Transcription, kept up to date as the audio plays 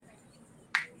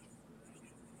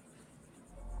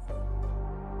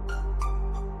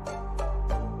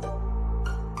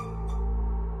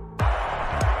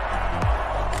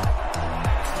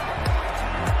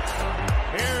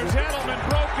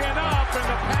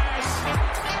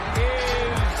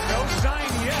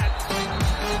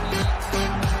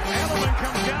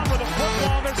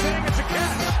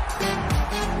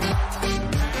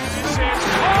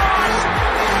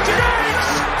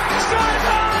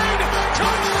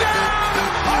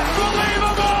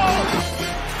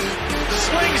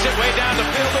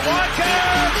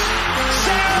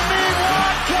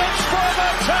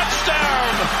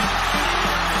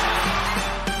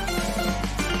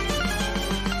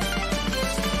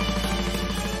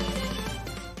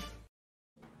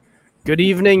Good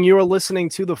evening. You are listening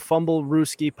to the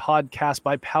Fumblerooski podcast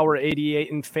by Power 88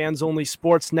 and Fans Only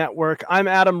Sports Network. I'm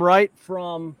Adam Wright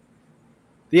from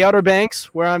the Outer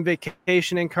Banks, where I'm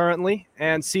vacationing currently,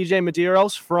 and CJ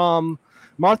Medieros from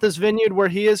Martha's Vineyard, where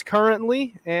he is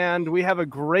currently. And we have a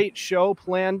great show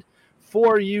planned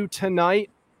for you tonight.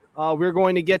 We're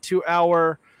going to get to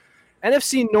our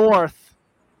NFC North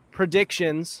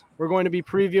predictions. We're going to be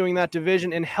previewing that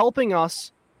division, and helping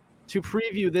us to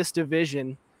preview this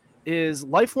division is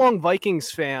lifelong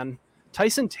Vikings fan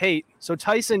Tyson Thate. So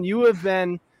Tyson, you have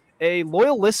been a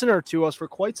loyal listener to us for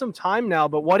quite some time now,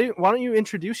 but why don't you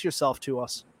introduce yourself to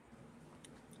us?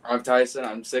 I'm Tyson.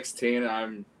 I'm 16. And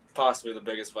I'm possibly the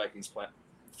biggest Vikings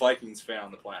fan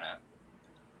on the planet.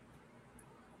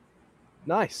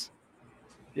 Nice.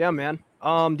 Yeah, man.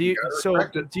 Do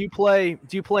you play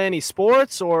any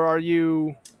sports, or are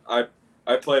you? I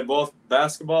play both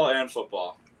basketball and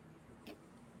football.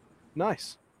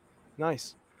 Nice.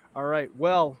 All right.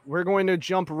 Well, we're going to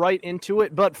jump right into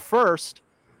it. But first,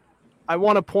 I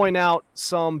want to point out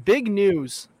some big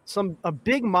news, a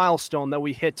big milestone that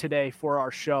we hit today for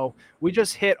our show. We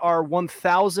just hit our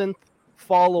 1,000th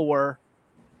follower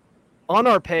on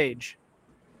our page.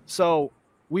 So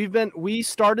we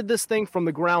started this thing from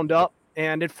the ground up,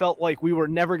 and it felt like we were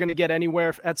never going to get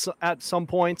anywhere at some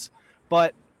points.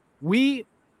 But we,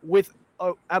 with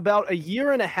about a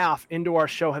year and a half into our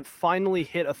show, have finally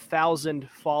hit 1,000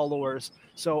 followers.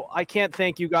 So I can't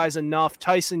thank you guys enough.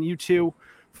 Tyson, you too,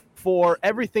 for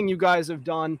everything you guys have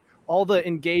done, all the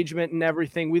engagement and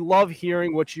everything. We love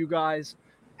hearing what you guys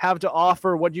have to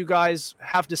offer, what you guys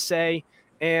have to say,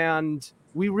 and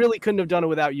we really couldn't have done it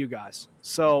without you guys.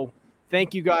 So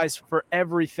thank you guys for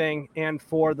everything and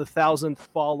for the 1,000th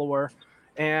follower.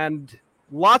 And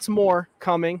lots more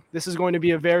coming. This is going to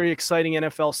be a very exciting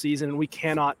NFL season, and we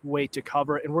cannot wait to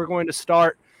cover it. And we're going to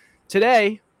start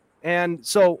today. And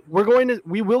so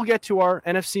we will get to our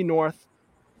NFC North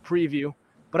preview,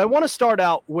 but I want to start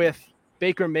out with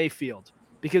Baker Mayfield,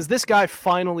 because this guy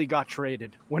finally got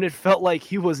traded when it felt like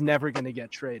he was never going to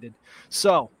get traded.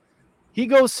 So he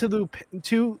goes to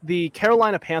the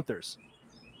Carolina Panthers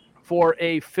for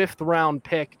a 5th round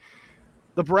pick.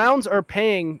 The Browns are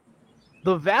paying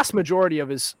the vast majority of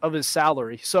his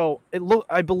salary. So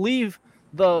I believe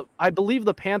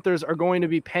the Panthers are going to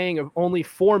be paying only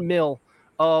 $4 million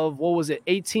of, what was it,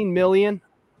 $18 million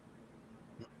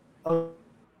of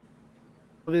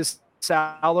his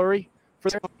salary.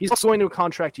 He's also going to a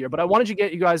contract year. But I wanted to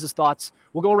get you guys' thoughts.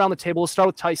 We'll go around the table. We'll start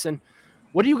with Tyson.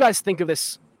 What do you guys think of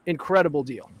this incredible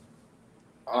deal?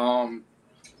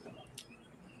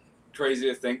 Crazy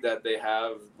to think that they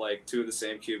have like 2 of the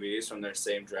same QBs from their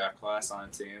same draft class on a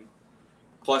team.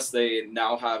 Plus, they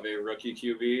now have a rookie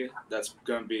QB that's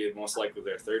going to be most likely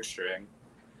their 3rd string.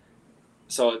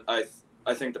 So I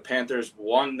think the Panthers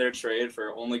won their trade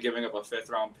for only giving up a 5th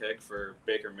round pick for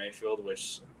Baker Mayfield,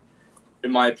 which,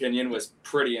 in my opinion, was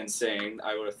pretty insane.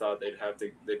 I would have thought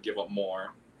they'd give up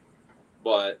more,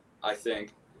 but I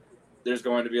think there's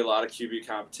going to be a lot of QB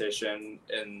competition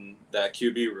in that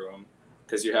QB room,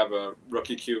 because you have a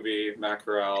rookie QB, Matt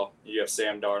Corral, you have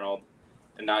Sam Darnold,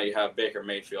 and now you have Baker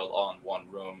Mayfield all in one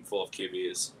room full of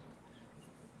QBs.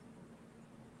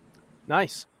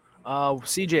 Nice.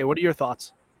 CJ, what are your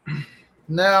thoughts?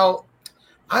 Now,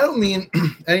 I don't mean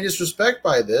any disrespect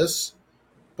by this,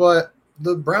 but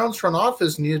the Browns front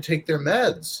office need to take their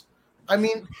meds. I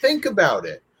mean, think about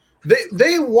it.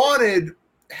 They wanted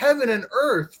heaven and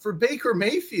earth for Baker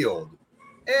Mayfield,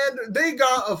 and they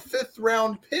got a 5th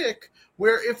round pick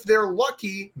where, if they're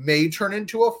lucky, may turn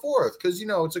into a 4th, because,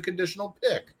 it's a conditional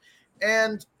pick.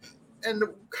 And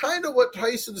kind of what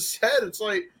Tyson said, it's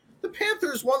like the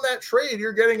Panthers won that trade.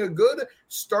 You're getting a good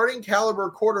starting caliber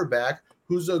quarterback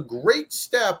who's a great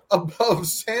step above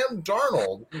Sam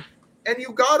Darnold, and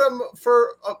you got him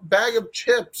for a bag of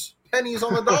chips, pennies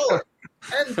on the dollar.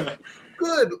 And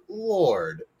good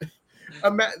Lord.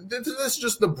 This is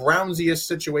just the Brownsiest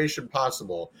situation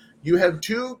possible. You have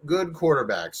 2 good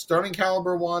quarterbacks, starting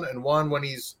caliber one, and one, when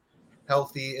he's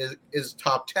healthy, is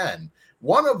top 10.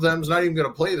 One of them's not even going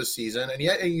to play this season, and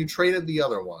you traded the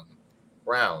other one.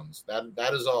 Browns.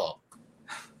 That is all.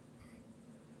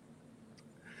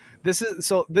 This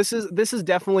is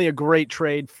definitely a great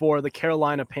trade for the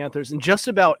Carolina Panthers in just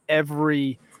about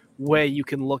every way you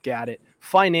can look at it.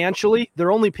 Financially,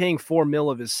 they're only paying $4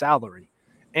 million of his salary.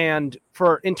 And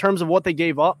in terms of what they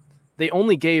gave up, they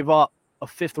only gave up a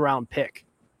 5th round pick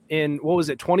in, what was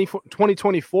it,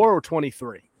 2024 or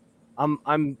 23?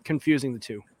 I'm confusing the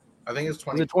two. I think it's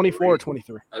 23. Was it 24 or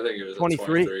 23? I think it was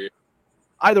 23.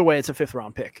 Either way, it's a 5th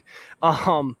round pick.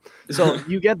 So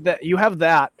you get that, you have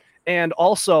that, And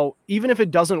also, even if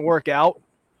it doesn't work out,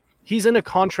 he's in a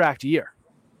contract year.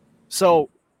 So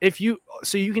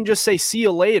you can just say, see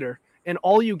you later. And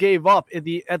all you gave up at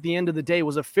the end of the day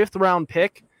was a 5th round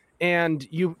pick, and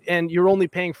you're only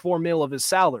paying $4 million of his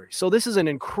salary. So this is an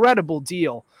incredible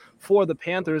deal for the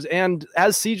Panthers. And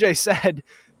as CJ said,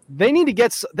 they need to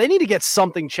get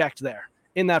something checked there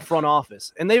in that front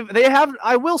office. And they have,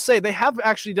 I will say,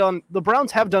 the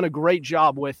Browns have done a great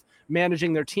job with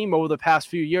managing their team over the past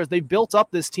few years. They've built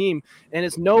up this team, and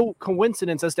it's no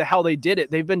coincidence as to how they did it.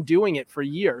 They've been doing it for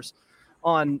years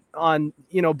on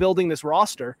building this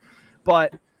roster.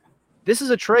 But this is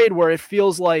a trade where it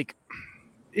feels like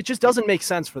it just doesn't make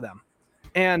sense for them.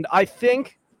 And I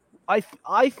think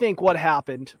what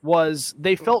happened was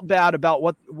they felt bad about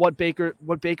what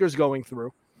Baker's going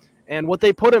through and what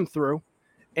they put him through,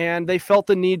 and they felt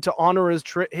the need to honor his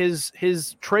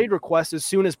trade request as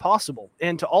soon as possible,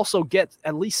 and to also get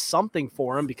at least something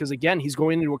for him, because again, he's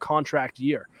going into a contract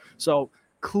year. So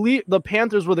the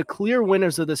Panthers were the clear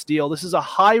winners of this deal. This is a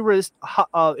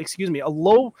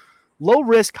low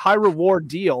risk, high reward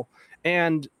deal,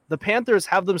 and the Panthers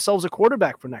have themselves a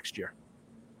quarterback for next year.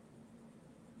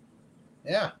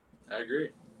 Yeah, I agree.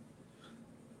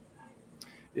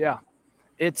 Yeah,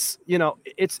 it's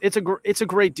a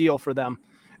great deal for them.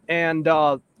 And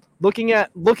looking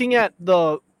at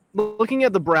the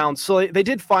Browns, so they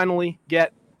did finally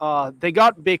get they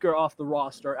got Baker off the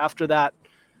roster after that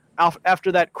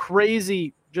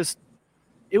crazy,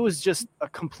 it was just a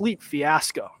complete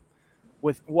fiasco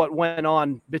with what went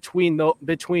on between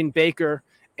Baker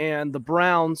and the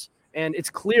Browns. And it's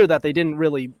clear that they didn't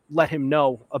really let him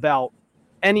know about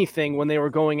anything when they were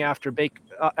going after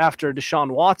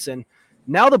Deshaun Watson.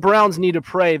 Now the Browns need to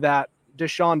pray that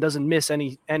Deshaun doesn't miss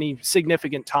any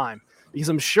significant time, because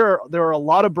I'm sure there are a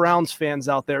lot of Browns fans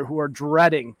out there who are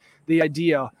dreading the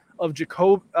idea of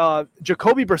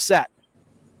Jacoby Brissett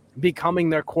becoming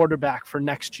their quarterback for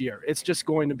next year. It's just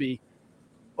going to be,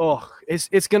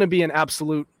 it's going to be an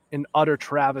absolute and utter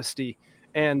travesty,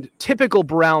 and typical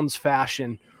Browns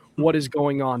fashion, what is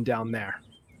going on down there.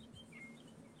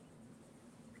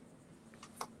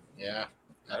 Yeah,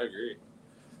 I agree.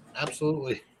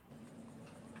 Absolutely.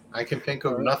 I can think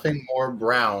of nothing more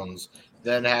Browns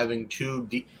than having two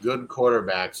good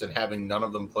quarterbacks and having none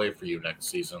of them play for you next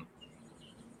season.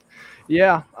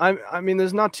 Yeah, I mean,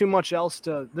 there's not too much else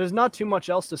to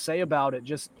say about it.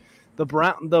 Just the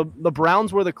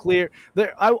Browns were the clear.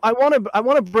 I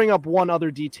want to bring up one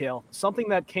other detail, something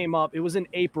that came up. It was in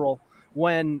April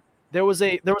when there was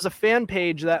a fan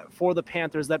page that for the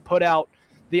Panthers that put out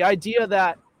the idea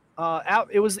that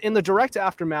it was in the direct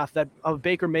aftermath of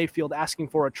Baker Mayfield asking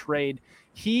for a trade.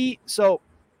 It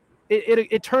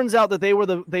turns out that they were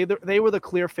the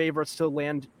clear favorites to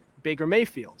land Baker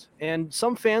Mayfield, and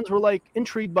some fans were like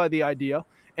intrigued by the idea,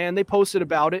 and they posted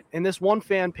about it. And this one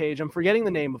fan page, I'm forgetting the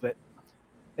name of it,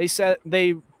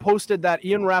 they posted that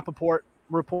Ian Rappaport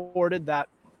reported that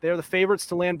they're the favorites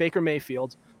to land Baker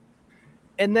Mayfield,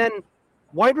 and then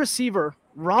wide receiver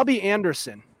Robbie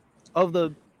Anderson of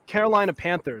the Carolina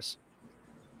Panthers,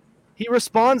 he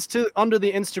responds under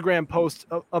the Instagram post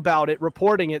about it,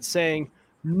 reporting it, saying,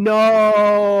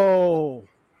 "No."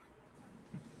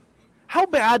 How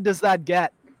bad does that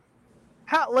get?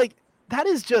 That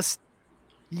is just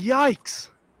yikes.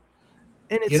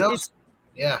 And it's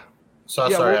yeah.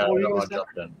 Sorry, I don't want to jump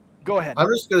in. Go ahead. I'm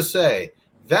just going to say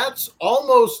that's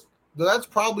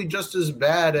probably just as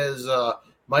bad as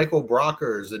Michael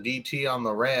Brockers, the DT on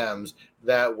the Rams,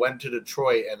 that went to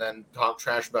Detroit and then talked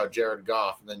trash about Jared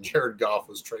Goff, and then Jared Goff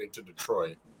was traded to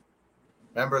Detroit.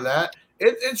 Remember that?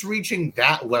 It's reaching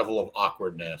that level of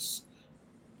awkwardness.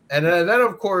 And then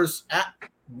of course,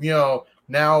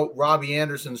 now Robbie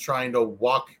Anderson's trying to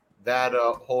walk that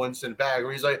whole incident back,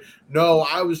 where he's like, "No,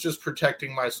 I was just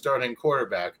protecting my starting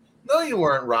quarterback." No, you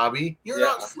weren't, Robbie. You're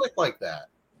not slick like that.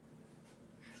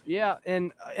 Yeah,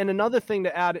 and another thing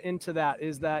to add into that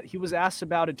is that he was asked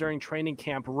about it during training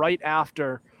camp right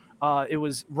after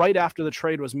the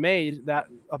trade was made, that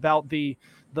about the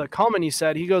comment he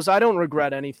said. He goes, "I don't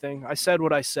regret anything. I said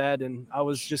what I said, and I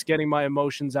was just getting my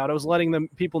emotions out. I was letting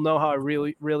people know how I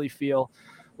really, really feel."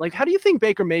 Like, how do you think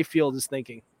Baker Mayfield is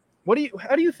thinking?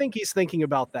 How do you think he's thinking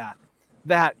about that?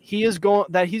 That you're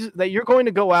going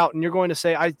to go out and you're going to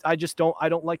say, I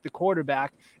don't like the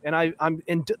quarterback, and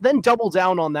then double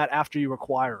down on that after you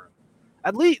acquire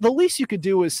him. The least you could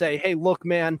do is say, "Hey, look,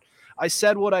 man, I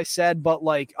said what I said, but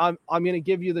like I'm going to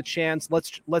give you the chance.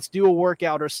 Let's do a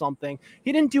workout or something."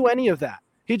 He didn't do any of that.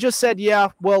 He just said, "Yeah,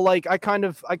 well, like I kind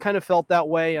of felt that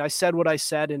way. I said what I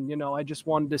said, and I just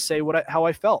wanted to say how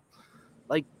I felt."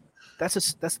 Like that's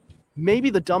maybe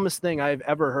the dumbest thing I've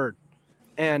ever heard.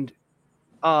 And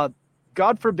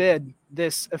God forbid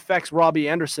this affects Robbie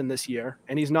Anderson this year,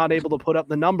 and he's not able to put up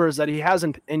the numbers that he has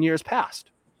in years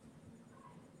past.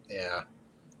 Yeah.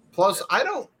 Plus, I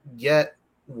don't get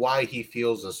why he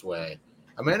feels this way.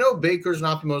 I mean, I know Baker's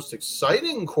not the most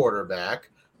exciting quarterback,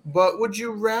 but would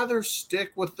you rather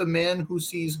stick with the man who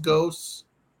sees ghosts?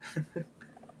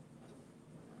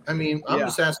 I mean, I'm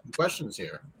just asking questions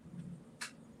here.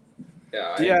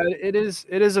 Yeah, it is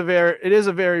a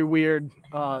very weird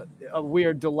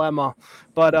dilemma.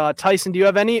 But Tyson, do you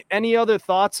have any other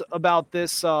thoughts about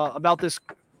this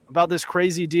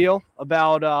crazy deal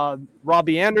about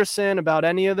Robbie Anderson, about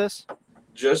any of this?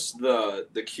 Just the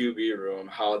QB room,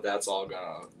 how that's all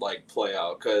gonna like play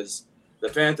out, because the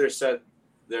Panthers said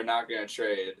they're not gonna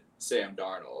trade Sam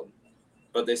Darnold,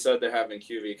 but they said they're having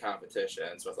QB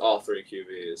competitions with all three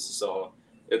QBs. So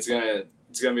it's gonna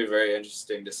be very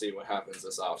interesting to see what happens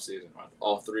this offseason with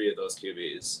all three of those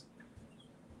QBs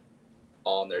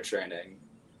all in their training.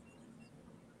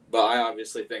 But I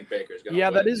obviously think Baker's gonna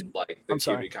win, that is like the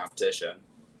QB competition.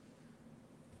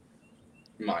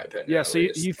 In my opinion. Yeah, so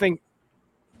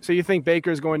you think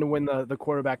Baker's going to win the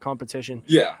quarterback competition?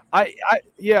 Yeah.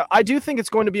 I do think it's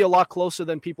going to be a lot closer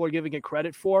than people are giving it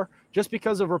credit for, just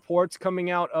because of reports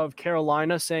coming out of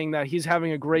Carolina saying that he's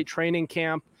having a great training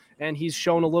camp and he's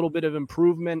shown a little bit of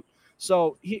improvement.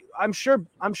 So I'm sure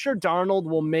Darnold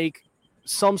will make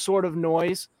some sort of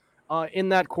noise in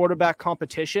that quarterback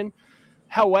competition.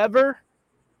 However,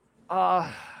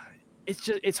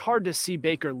 it's hard to see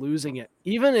Baker losing it.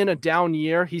 Even in a down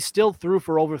year, he still threw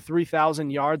for over 3,000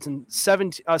 yards and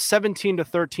 17 to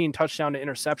 13 touchdown to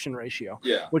interception ratio.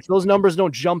 Yeah. Which those numbers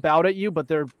don't jump out at you, but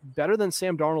they're better than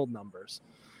Sam Darnold numbers.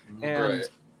 And right.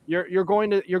 You're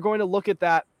going to look at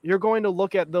that. You're going to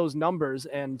look at those numbers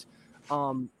and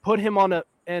put him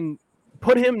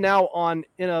now on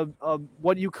in a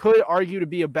what you could argue to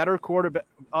be a better quarterback,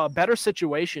 better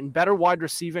situation, better wide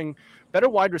receiving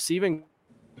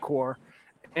core,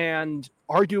 and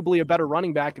arguably a better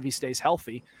running back if he stays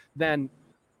healthy. Then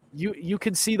you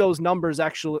could see those numbers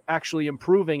actually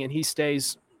improving, and he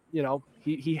stays.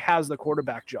 He has the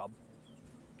quarterback job.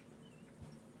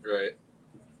 Right.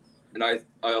 And I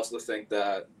also think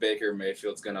that Baker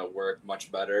Mayfield's going to work much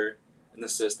better in the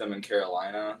system in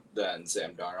Carolina than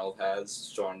Sam Darnold has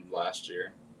shown last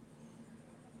year.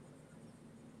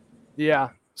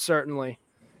 Yeah, certainly.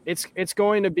 It's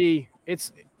going to be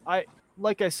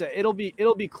like I said, it'll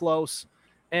be close,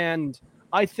 and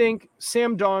I think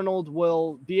Sam Darnold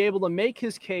will be able to make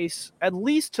his case at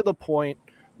least to the point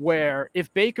where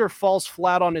if Baker falls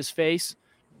flat on his face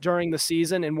during the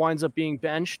season and winds up being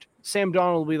benched, Sam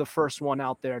Darnold will be the first one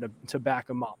out there to back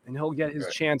him up, and he'll get his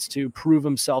chance to prove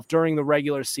himself during the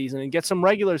regular season and get some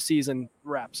regular season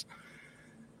reps.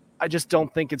 I just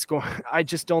don't think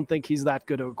he's that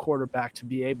good of a quarterback to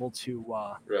be able to.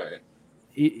 Right.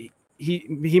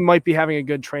 He might be having a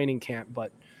good training camp,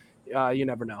 but you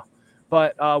never know.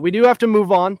 But we do have to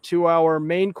move on to our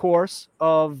main course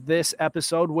of this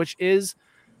episode, which is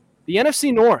the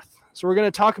NFC North. So we're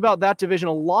going to talk about that division.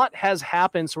 A lot has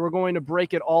happened, so we're going to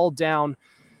break it all down.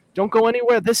 Don't go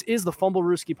anywhere. This is the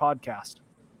Fumblerooski podcast.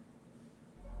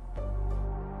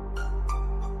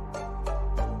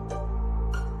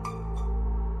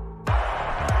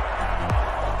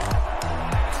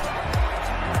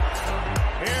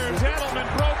 Here's Edelman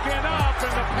broken up,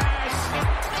 and the pass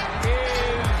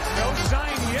is no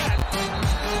sign yet.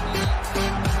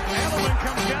 Edelman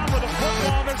comes down with a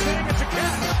football. They're saying it's a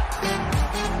catch.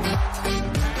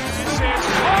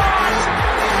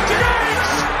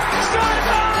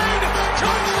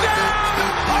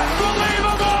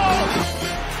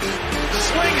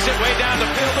 Swings it way down the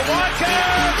field to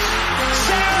Watkins.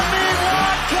 Sammy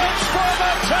Watkins for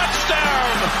the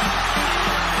touchdown.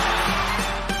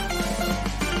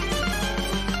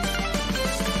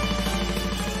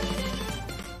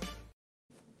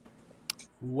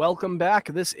 Welcome back.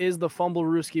 This is the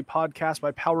Fumblerooski podcast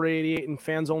by Power 88 and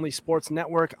Fans Only Sports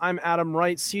Network. I'm Adam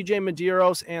Wright, CJ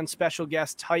Medieros, and special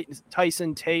guest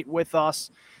Tyson Thate with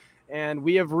us. And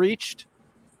we have reached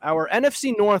our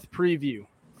NFC North preview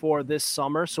for this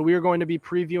summer. So we are going to be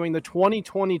previewing the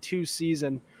 2022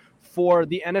 season for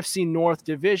the NFC North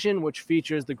division, which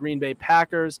features the Green Bay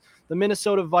Packers, the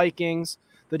Minnesota Vikings,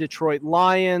 the Detroit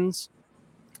Lions,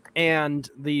 and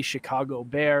the Chicago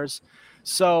Bears.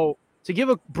 So to give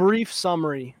a brief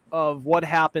summary of what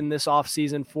happened this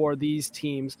offseason for these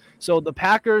teams. So the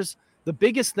Packers, the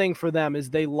biggest thing for them is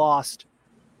they lost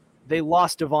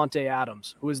Devontae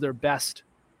Adams, who is their best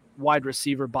wide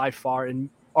receiver by far and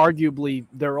arguably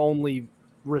their only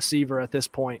receiver at this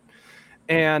point.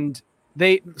 And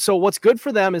So what's good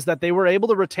for them is that they were able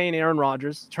to retain Aaron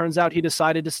Rodgers. Turns out he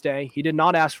decided to stay. He did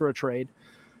not ask for a trade.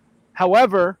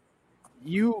 However,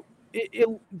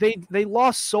 they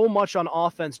lost so much on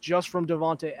offense just from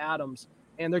Davante Adams,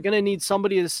 and they're going to need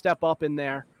somebody to step up in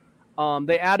there.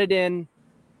 They added in.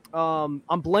 I'm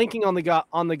blanking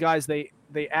on the guys they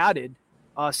added.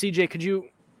 CJ,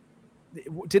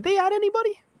 did they add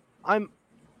anybody?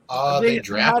 They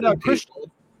drafted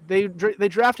people. They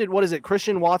drafted, what is it,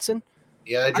 Christian Watson?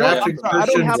 Yeah, they drafted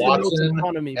Christian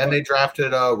Watson, and they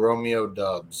drafted Romeo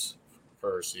Dubs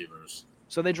for receivers.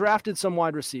 So they drafted some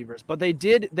wide receivers, but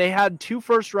they had 2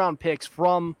 first-round picks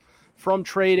from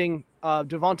trading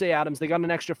Davante Adams. They got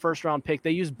an extra first-round pick.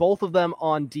 They used both of them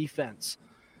on defense.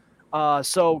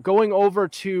 So going over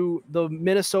to the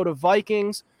Minnesota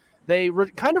Vikings, they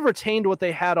kind of retained what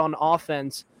they had on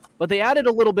offense, but they added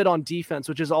a little bit on defense,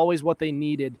 which is always what they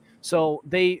needed. So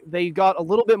they got a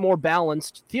little bit more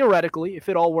balanced. Theoretically, if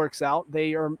it all works out,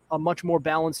 they are a much more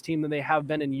balanced team than they have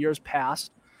been in years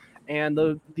past. And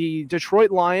the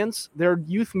Detroit Lions, their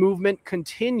youth movement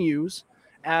continues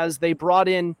as they brought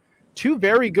in 2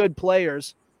 very good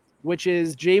players, which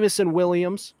is Jameson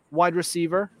Williams, wide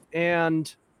receiver,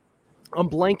 and I'm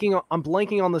blanking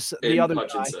on the other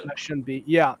Hutchinson. guy. That shouldn't be.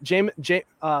 Yeah,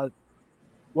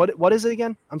 what is it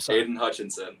again? I'm sorry. Aiden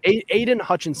Hutchinson. Aiden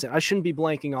Hutchinson. I shouldn't be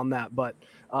blanking on that, but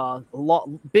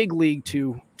big league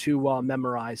to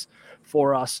memorize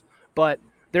for us. But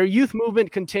their youth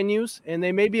movement continues, and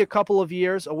they may be a couple of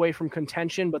years away from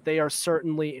contention, but they are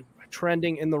certainly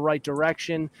trending in the right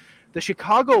direction. The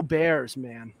Chicago Bears,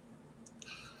 man,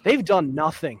 they've done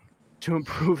nothing to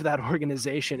improve that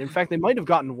organization. In fact, they might have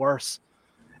gotten worse.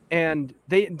 And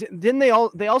they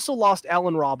also lost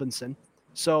Allen Robinson.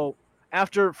 So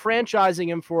after franchising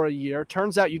him for a year,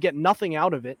 turns out you get nothing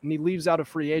out of it, and he leaves out of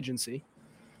free agency.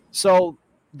 So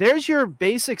there's your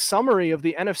basic summary of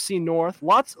the NFC North.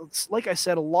 Like I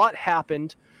said, a lot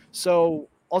happened. So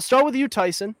I'll start with you,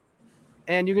 Tyson,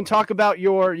 and you can talk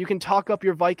up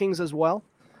your Vikings as well.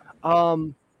 How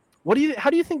do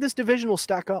you think this division will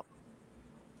stack up?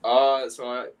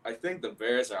 So I think the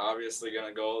Bears are obviously going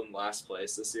to go in last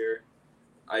place this year.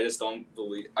 I just don't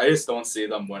see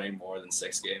them winning more than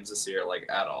 6 games this year, like,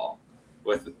 at all,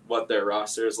 with what their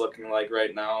roster is looking like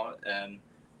right now, and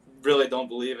really don't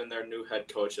believe in their new head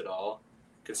coach at all,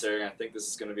 considering I think this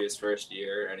is going to be his first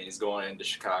year, and he's going into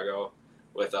Chicago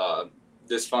with a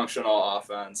dysfunctional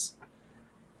offense.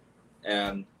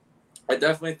 And I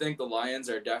definitely think the Lions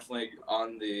are definitely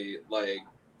on the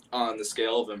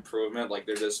scale of improvement. Like,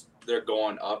 they're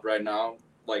going up right now.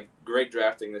 Like, great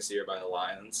drafting this year by the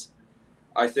Lions.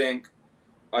 I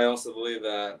also believe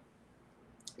that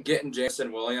getting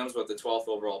Jameson Williams with the 12th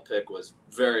overall pick was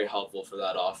very helpful for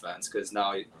that offense, because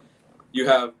now you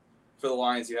have, for the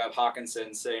Lions, you have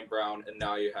Hawkinson, St. Brown, and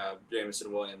now you have Jameson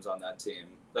Williams on that team.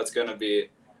 That's going to be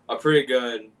a pretty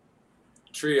good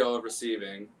trio of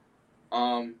receiving.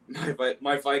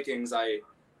 My Vikings, I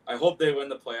hope they win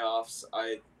the playoffs.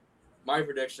 My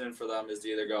prediction for them is to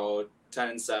either go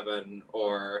 10-7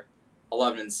 or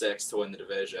 11-6 to win the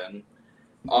division.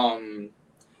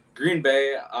 Green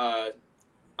Bay,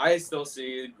 I still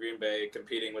see Green Bay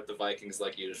competing with the Vikings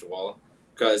like usual,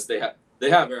 because they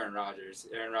have Aaron Rodgers.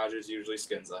 Aaron Rodgers usually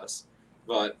skins us,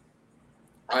 but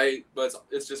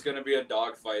it's just going to be a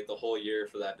dogfight the whole year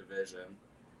for that division,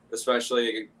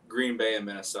 especially Green Bay and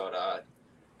Minnesota.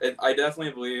 I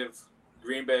definitely believe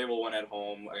Green Bay will win at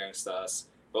home against us,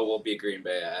 but we'll beat Green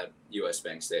Bay at US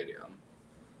Bank Stadium.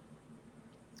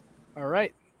 All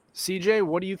right. CJ,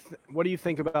 what do you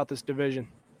think about this division?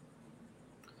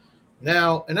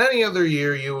 Now, in any other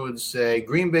year, you would say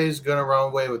Green Bay's going to run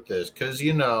away with this because,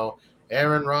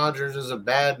 Aaron Rodgers is a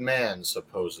bad man,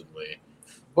 supposedly.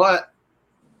 But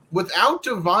without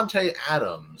Davante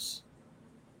Adams,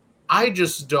 I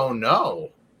just don't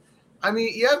know. I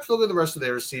mean, you have to look at the rest of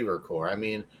their receiver core. I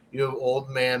mean, you have old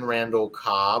man Randall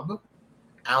Cobb,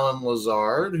 Alan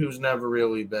Lazard, who's never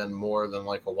really been more than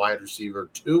like a wide receiver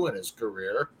 2 in his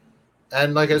career.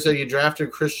 And like I said, you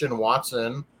drafted Christian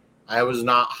Watson. I was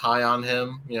not high on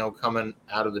him, coming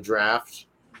out of the draft.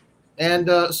 And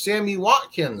Sammy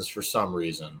Watkins for some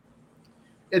reason.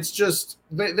 It's just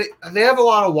they have a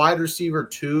lot of wide receiver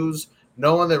 2s.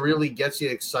 No one that really gets you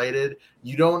excited.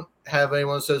 You don't have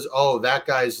anyone that says, oh, that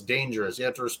guy's dangerous. You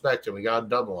have to respect him. We got to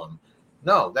double him.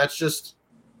 No, that's just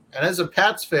 – and as a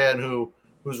Pats fan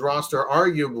whose roster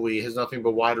arguably has nothing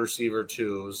but wide receiver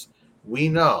 2s, we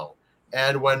know.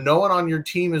 And when no one on your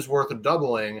team is worth a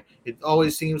doubling, it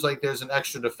always seems like there's an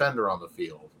extra defender on the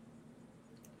field.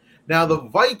 Now, the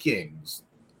Vikings,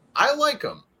 I like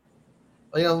them.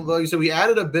 Like I said, we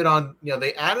added a bit on.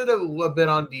 They added a bit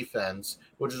on defense,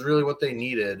 which is really what they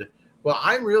needed. But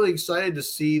I'm really excited to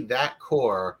see that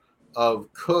core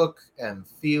of Cook and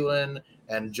Thielen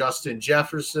and Justin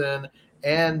Jefferson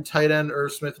and tight end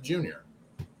Irv Smith Jr.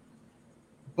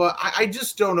 But I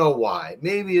just don't know why.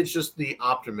 Maybe it's just the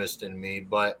optimist in me,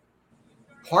 but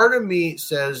part of me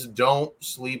says don't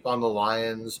sleep on the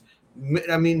Lions.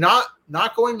 I mean, not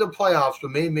going to the playoffs,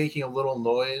 but maybe making a little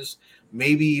noise,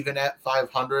 maybe even at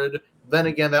 500. Then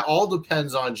again, that all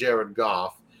depends on Jared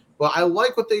Goff. But I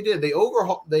like what they did.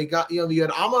 They got, you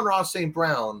had Amon-Ra St.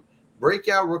 Brown,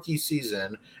 breakout rookie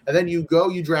season, and then you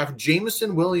draft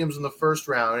Jameson Williams in the first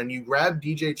round, and you grab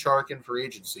DJ Chark in free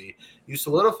agency. You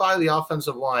solidify the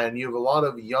offensive line. You have a lot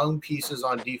of young pieces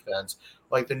on defense,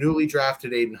 like the newly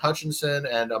drafted Aiden Hutchinson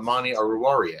and Amani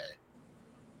Aruarie.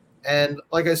 And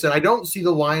like I said, I don't see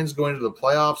the Lions going to the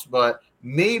playoffs, but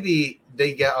maybe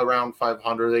they get around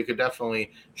 500. They could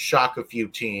definitely shock a few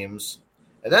teams.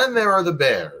 And then there are the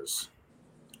Bears.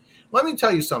 Let me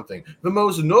tell you something. The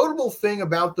most notable thing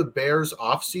about the Bears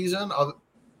offseason,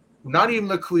 not even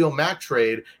the Khalil Mack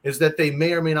trade, is that they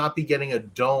may or may not be getting a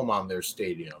dome on their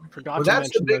stadium. Forgot to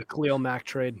mention the Khalil Mack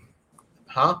trade.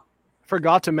 Huh?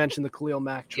 Forgot to mention the Khalil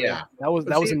Mack trade. Yeah. That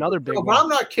was another big one. But I'm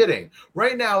not kidding.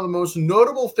 Right now, the most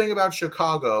notable thing about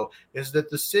Chicago is that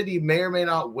the city may or may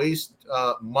not waste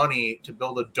money to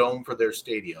build a dome for their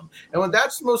stadium. And when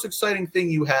that's the most exciting thing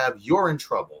you have, you're in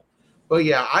trouble. But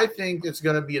yeah, I think it's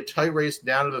going to be a tight race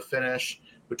down to the finish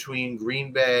between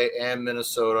Green Bay and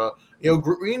Minnesota.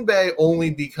 Green Bay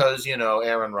only because,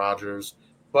 Aaron Rodgers.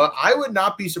 But I would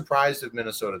not be surprised if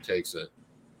Minnesota takes it.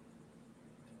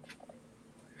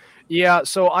 Yeah,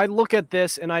 so I look at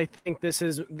this and I think this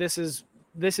is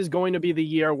going to be the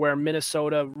year where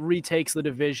Minnesota retakes the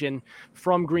division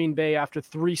from Green Bay after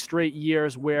 3 straight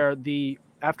years where the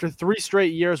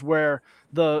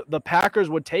Packers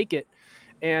would take it,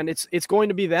 and it's going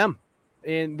to be them.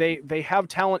 And they have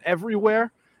talent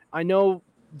everywhere. I know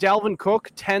Dalvin Cook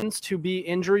tends to be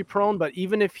injury prone, but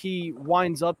even if he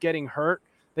winds up getting hurt,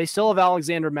 they still have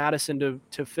Alexander Mattison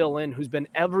to fill in, who's been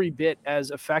every bit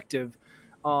as effective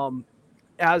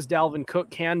as Dalvin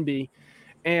Cook can be.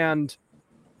 And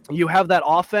you have that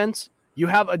offense. You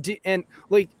have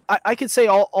I could say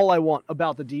all I want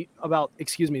about the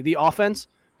offense,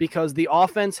 because the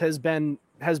offense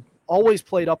has always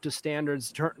played up to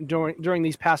standards during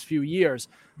these past few years.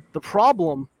 The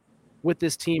problem with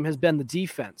this team has been the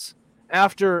defense.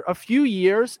 After a few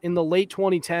years in the late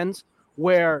 2010s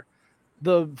where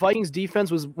the Vikings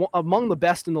defense was among the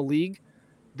best in the league,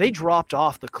 they dropped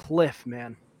off the cliff,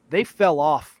 man. They fell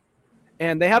off,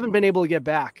 and they haven't been able to get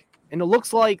back. And it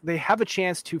looks like they have a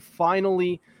chance to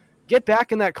finally get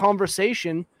back in that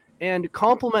conversation and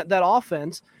complement that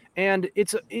offense. And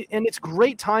it's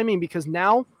great timing, because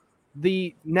now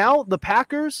the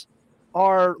Packers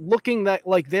are looking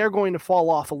like they're going to fall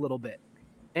off a little bit.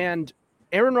 And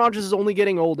Aaron Rodgers is only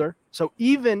getting older. So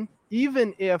even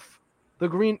if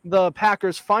the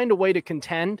Packers find a way to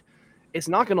contend, it's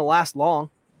not going to last long.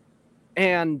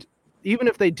 And even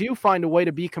if they do find a way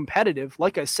to be competitive,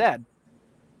 like I said,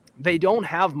 they don't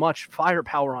have much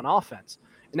firepower on offense.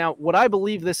 Now, what I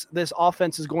believe this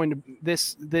offense is going to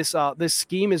this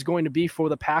scheme is going to be for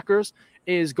the Packers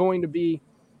is going to be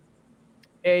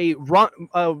a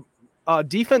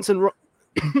defense and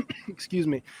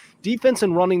defense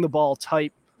and running the ball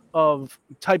type of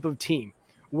team,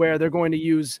 where they're going to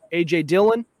use A.J.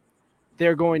 Dillon,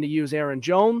 they're going to use Aaron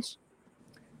Jones.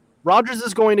 Rodgers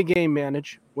is going to game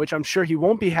manage, which I'm sure he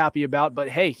won't be happy about, but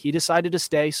hey, he decided to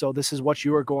stay, so this is what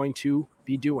you are going to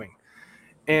be doing.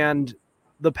 And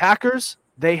the Packers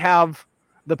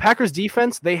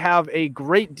defense, they have a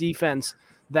great defense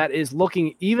that is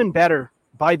looking even better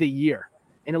by the year.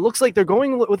 And it looks like they're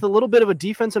going with a little bit of a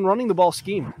defense and running the ball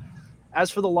scheme. As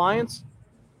for the Lions,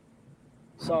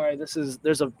 sorry,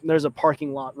 there's a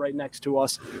parking lot right next to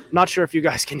us. Not sure if you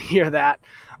guys can hear that.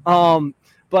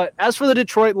 But as for the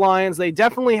Detroit Lions, they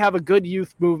definitely have a good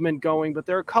youth movement going, but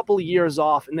they're a couple of years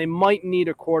off, and they might need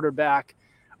a quarterback.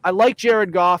 I like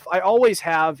Jared Goff. I always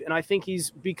have, and I think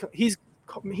he's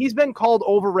been called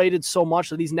overrated so much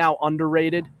that he's now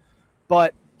underrated.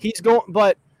 But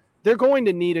they're going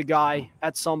to need a guy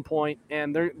at some point,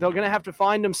 and they're going to have to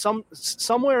find him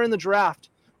somewhere in the draft,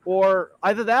 or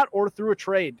either that or through a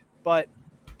trade. But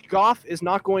Goff is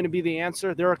not going to be the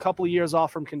answer. They're a couple of years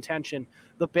off from contention.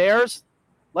 The Bears,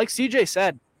 like CJ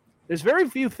said, there's very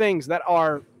few things that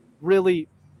are really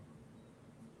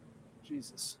 –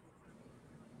 Jesus.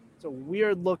 It's a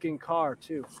weird-looking car,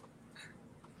 too.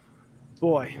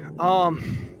 Boy.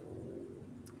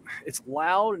 It's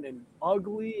loud and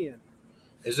ugly. And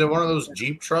Is it one of those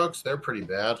Jeep trucks? They're pretty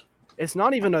bad. It's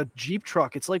not even a Jeep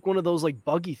truck. It's like one of those like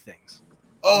buggy things.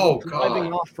 Oh, driving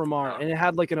God. off from and it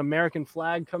had like an American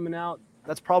flag coming out.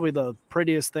 That's probably the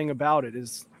prettiest thing about it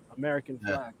is American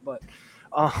flag. But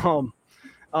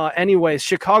anyways,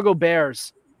 Chicago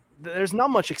Bears. There's not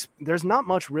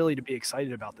much really to be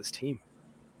excited about this team.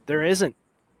 There isn't.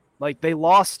 Like they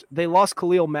lost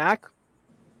Khalil Mack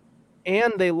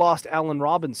and they lost Allen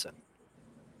Robinson.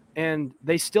 And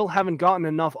they still haven't gotten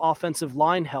enough offensive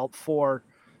line help for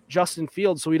Justin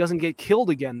Fields so he doesn't get killed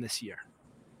again this year.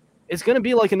 It's going to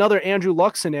be like another Andrew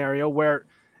Luck scenario where,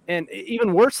 and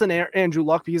even worse than Andrew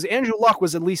Luck, because Andrew Luck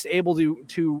was at least able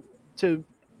to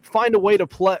find a way to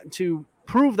play, to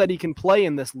prove that he can play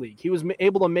in this league. He was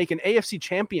able to make an AFC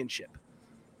championship.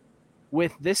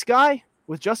 With this guy,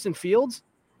 with Justin Fields,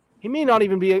 he may not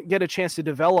even get a chance to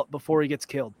develop before he gets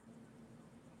killed.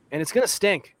 And it's going to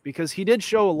stink because he did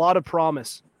show a lot of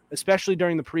promise, especially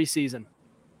during the preseason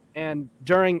and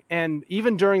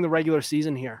even during the regular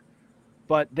season here.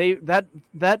 But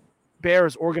that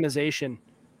Bears organization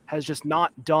has just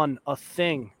not done a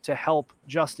thing to help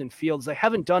Justin Fields. They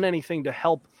haven't done anything to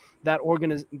help that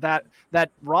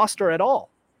roster at all.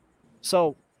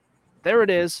 So there it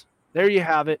is. There you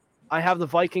have it. I have the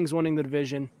Vikings winning the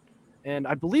division, and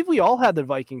I believe we all had the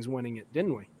Vikings winning it,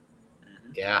 didn't we?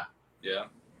 Yeah. Yeah.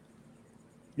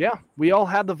 Yeah, we all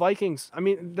had the Vikings. I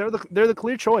mean, they're the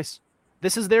clear choice.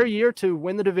 This is their year to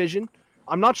win the division.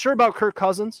 I'm not sure about Kirk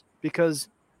Cousins because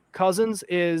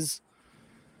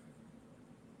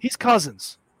he's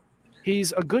Cousins.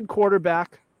 He's a good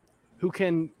quarterback who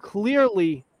can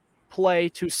clearly play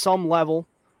to some level,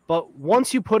 but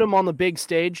once you put him on the big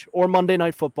stage or Monday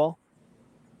Night Football,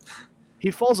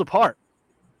 he falls apart.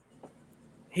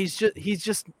 He's not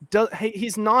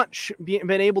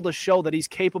been able to show that he's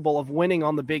capable of winning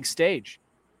on the big stage.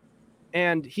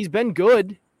 And he's been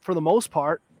good for the most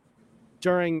part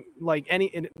during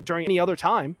any other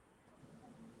time.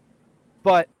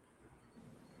 But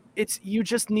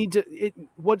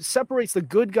what separates the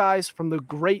good guys from the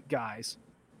great guys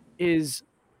is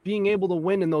being able to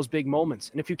win in those big moments.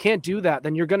 And if you can't do that,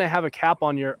 then you're going to have a cap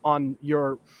on your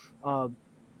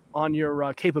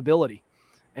capability.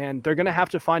 And they're going to have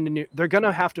to find a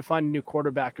new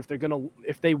quarterback if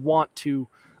they want to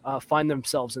find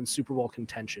themselves in Super Bowl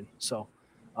contention. So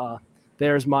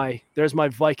there's my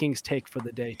Vikings take for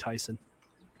the day, Tyson.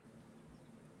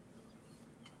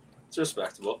 It's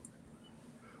respectable.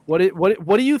 What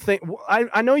do you think?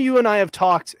 I know you and I have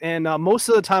talked, and most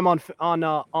of the time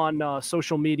on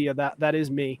social media that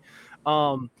is me.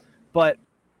 But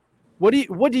what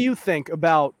do you think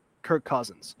about Kirk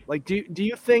Cousins? Like, do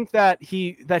you think that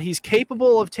he's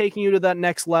capable of taking you to that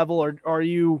next level, or are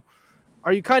you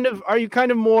kind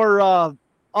of more on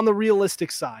the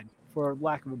realistic side, for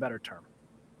lack of a better term?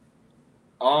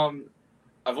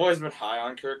 I've always been high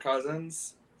on Kirk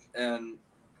Cousins, and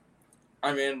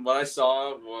I mean, what I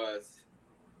saw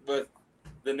with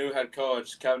the new head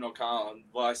coach, Kevin O'Connell,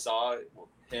 what I saw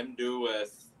him do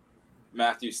with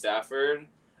Matthew Stafford,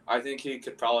 I think he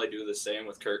could probably do the same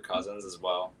with Kirk Cousins as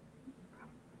well.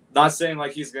 Not saying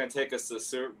like he's going to take us to the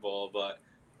Super Bowl, but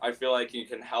I feel like he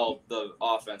can help the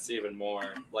offense even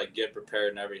more, like get prepared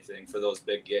and everything for those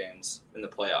big games in the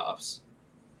playoffs.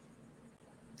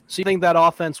 So you think that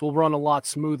offense will run a lot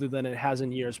smoother than it has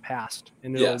in years past,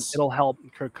 and it'll help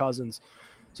Kirk Cousins.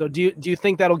 So do you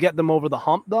think that'll get them over the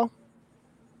hump, though?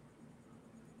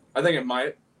 I think it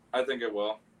might. I think it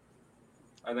will.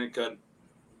 I think it could.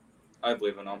 I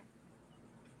believe in them.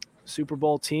 Super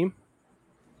Bowl team?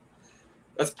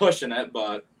 That's pushing it,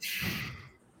 but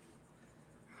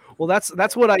well,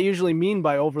 that's what I usually mean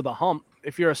by over the hump.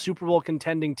 If you're a Super Bowl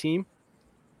contending team,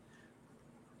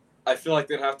 I feel like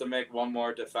they'd have to make one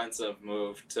more defensive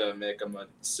move to make them a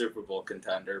Super Bowl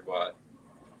contender, but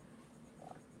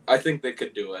I think they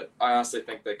could do it. I honestly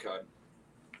think they could.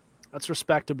 That's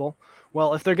respectable.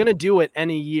 Well, if they're going to do it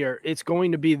any year, it's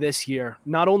going to be this year,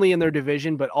 not only in their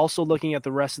division, but also looking at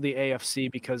the rest of the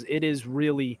AFC, because it is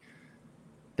really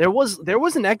there was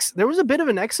a bit of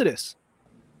an exodus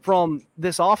from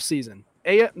this offseason,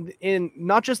 in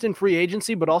not just in free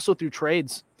agency, but also through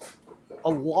trades. A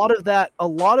lot of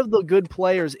the good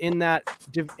players in that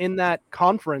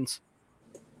conference,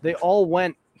 they all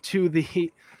went to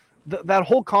that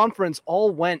whole conference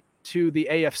all went to the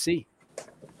AFC.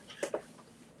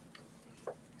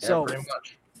 Yeah, pretty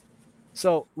much.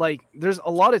 So like there's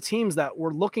a lot of teams that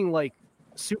were looking like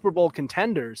Super Bowl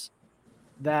contenders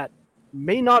that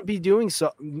may not be doing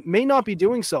so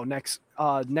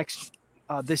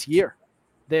this year.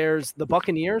 There's the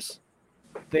Buccaneers,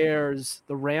 there's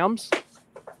the Rams,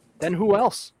 then who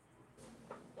else?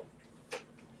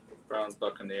 Browns,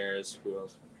 Buccaneers. Who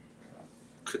else?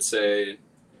 Could say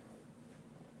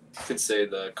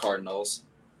the Cardinals.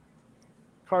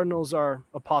 Cardinals are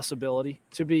a possibility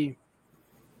to be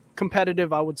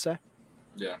competitive, I would say.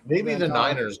 Yeah. Maybe the And,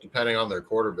 Niners, depending on their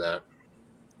quarterback.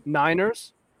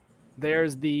 Niners.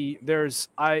 Depending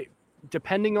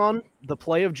on the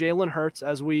play of Jalen Hurts,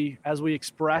 as we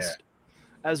expressed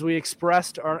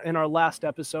in our last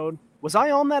episode. Was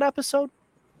I on that episode?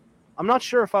 I'm not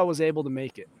sure if I was able to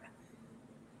make it.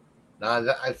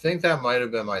 Nah, I think that might have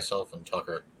been myself and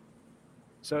Tucker.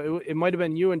 So it might have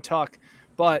been you and Tuck,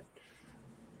 but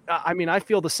I mean, I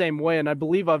feel the same way, and I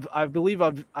believe I've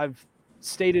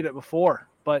stated it before.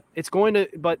 But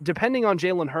but depending on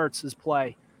Jalen Hurts'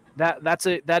 play,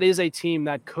 that is a team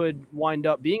that could wind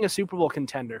up being a Super Bowl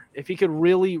contender if he could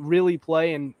really, really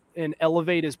play and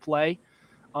elevate his play,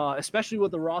 especially with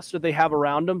the roster they have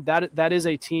around him. That is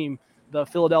a team, the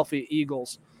Philadelphia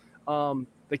Eagles.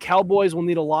 The Cowboys will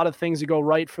need a lot of things to go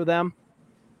right for them,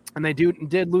 and they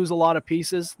did lose a lot of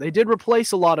pieces. They did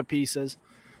replace a lot of pieces,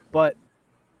 but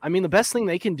I mean, the best thing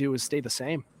they can do is stay the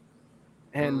same.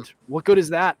 And what good is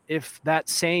that if that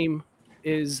same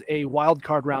is a wild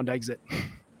card round exit?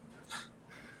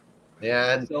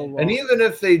 Yeah, and even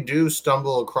if they do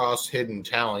stumble across hidden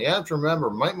talent, you have to remember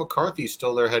Mike McCarthy's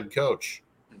still their head coach.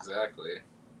 Exactly.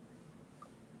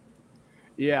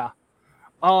 Yeah.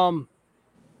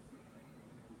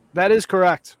 That is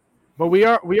correct. But we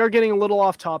are getting a little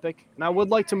off topic, and I would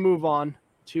like to move on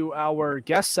to our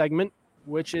guest segment,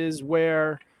 which is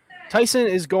where Tyson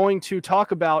is going to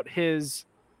talk about his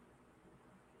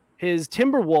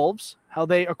Timberwolves, how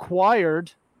they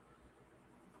acquired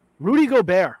Rudy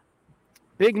Gobert.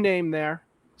 Big name there.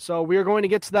 So we are going to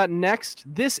get to that next.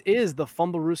 This is the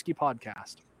Fumblerooski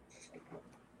podcast.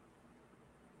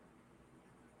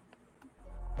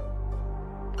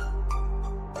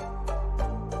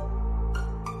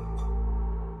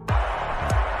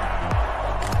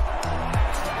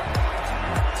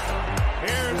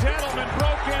 Here's Edelman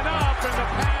broken up, and the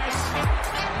pass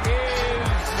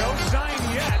is no sign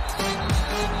yet.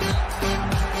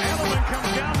 Edelman comes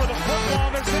down with a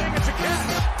football. They're saying it's a catch.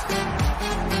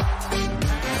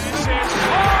 It's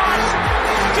caught!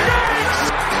 Diggs!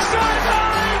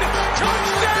 Sideline!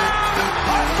 Touchdown!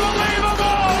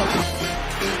 Unbelievable!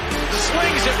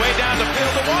 Swings it way down the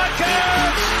field to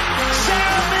Watkins!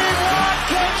 Sammy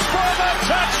Watkins for the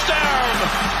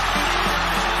touchdown!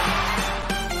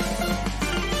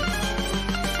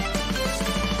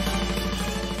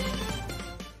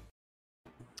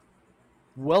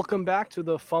 Welcome back to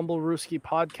the Fumblerooski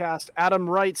podcast. Adam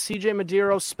Wright, CJ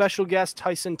Medeiros, special guest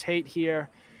Tyson Thate here.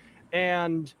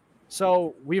 And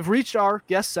so we've reached our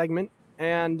guest segment,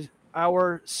 and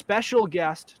our special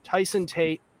guest, Tyson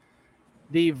Thate,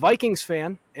 the Vikings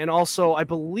fan, and also I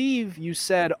believe you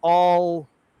said all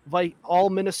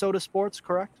Minnesota sports,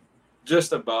 correct?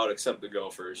 Just about, except the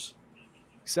Gophers.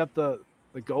 Except the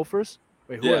Gophers?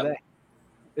 Wait, who are they?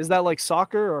 Is that like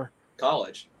soccer or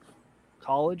College?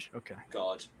 Okay.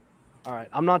 College. All right.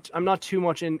 I'm not too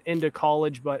much into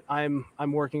college, but I'm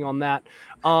working on that.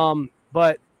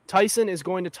 But Tyson is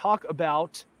going to talk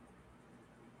about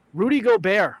Rudy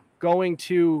Gobert going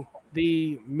to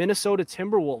the Minnesota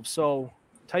Timberwolves. So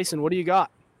Tyson, what do you got?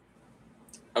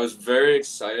 I was very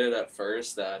excited at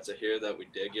first to hear that we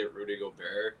did get Rudy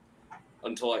Gobert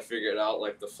until I figured out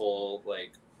the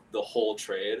whole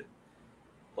trade.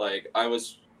 Like I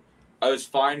was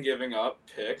fine giving up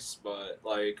picks, but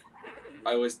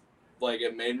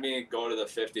it made me go to the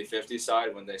 50-50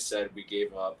 side when they said we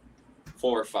gave up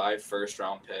 4 or 5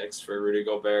 first-round picks for Rudy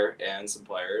Gobert and some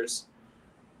players.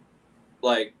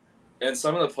 And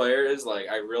some of the players,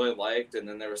 I really liked, and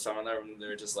then there were some of them, they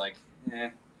were just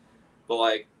eh.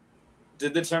 But,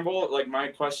 did the Timberwolves, my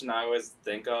question I always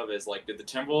think of is, did the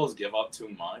Timberwolves give up too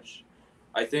much?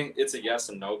 I think it's a yes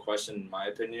and no question in my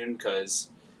opinion,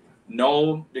 because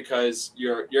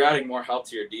you're adding more help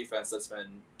to your defense that's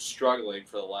been struggling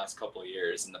for the last couple of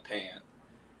years in the paint.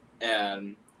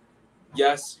 And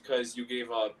yes, because you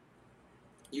gave up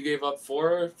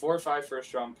 4 or 5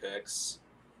 first round picks.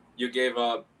 You gave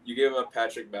up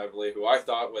Patrick Beverley, who I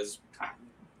thought was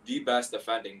the best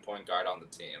defending point guard on the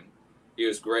team. He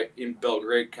was great. He built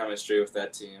great chemistry with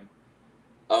that team.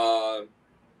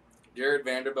 Jared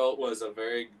Vanderbilt was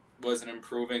an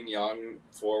improving young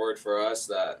forward for us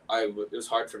that it was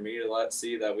hard for me to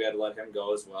see that we had to let him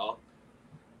go as well.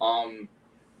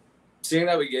 Seeing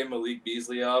that we gave Malik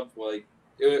Beasley up, I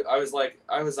was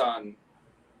on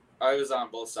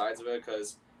both sides of it,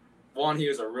 because one, he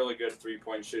was a really good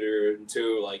 3-point shooter, and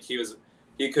two,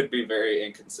 he could be very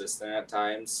inconsistent at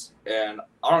times. And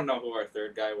I don't know who our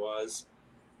third guy was,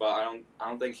 but I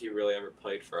don't think he really ever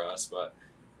played for us. But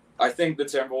I think the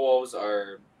Timberwolves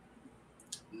are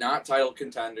not title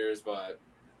contenders, but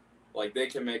like they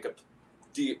can make a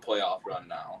deep playoff run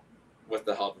now with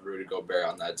the help of Rudy Gobert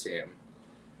on that team.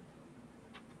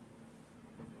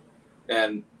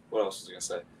 And what else was I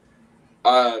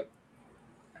gonna say?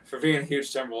 For being a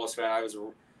huge Timberwolves fan, I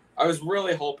was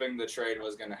really hoping the trade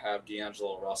was gonna have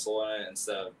D'Angelo Russell in it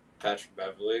instead of Patrick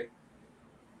Beverley.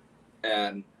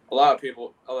 And a lot of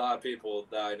people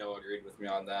that I know agreed with me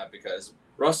on that because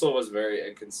Russell was very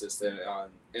inconsistent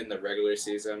in the regular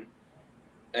season,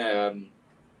 and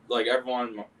like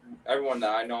everyone that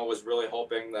I know was really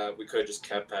hoping that we could have just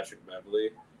kept Patrick Beverley.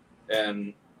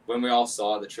 And when we all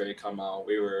saw the trade come out,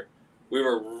 we were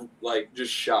like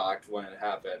just shocked when it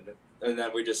happened, and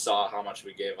then we just saw how much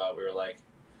we gave up. We were like,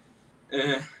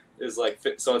 it's like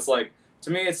so. It's like to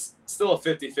me, it's still a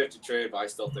 50-50 trade, but I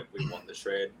still think we won the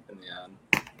trade in the end.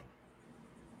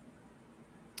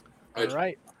 All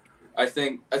right. I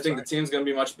think the team's going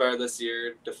to be much better this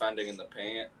year defending in the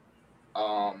paint.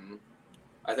 I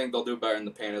think they'll do better in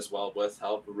the paint as well with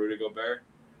help of Rudy Gobert.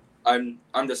 I'm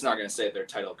just not going to say they're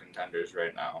title contenders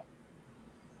right now.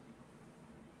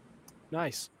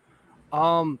 Nice.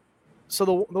 So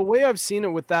the way I've seen it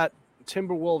with that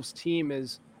Timberwolves team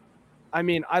is, I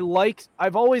mean,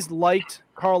 I've always liked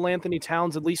Karl Anthony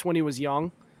Towns, at least when he was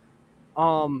young.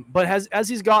 But as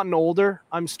he's gotten older,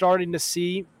 I'm starting to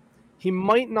see he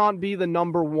might not be the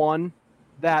number one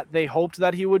that they hoped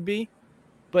that he would be.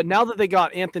 But now that they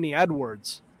got Anthony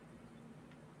Edwards,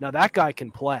 now that guy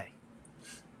can play.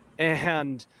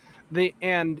 And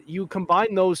you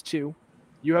combine those two,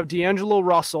 you have D'Angelo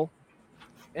Russell,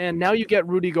 and now you get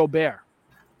Rudy Gobert.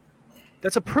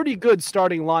 That's a pretty good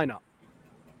starting lineup.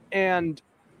 And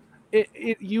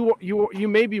you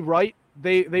may be right.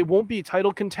 They won't be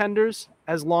title contenders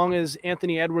as long as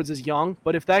Anthony Edwards is young.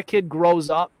 But if that kid grows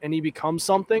up and he becomes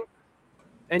something,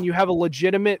 and you have a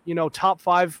legitimate, top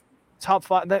five,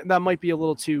 that might be a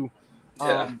little too,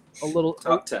 top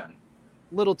 10,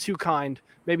 little too kind.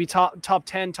 Maybe top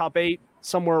 10, top 8,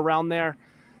 somewhere around there.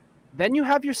 Then you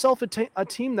have yourself a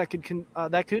team that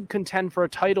could contend for a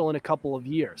title in a couple of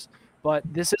years. But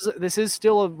this is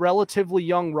still a relatively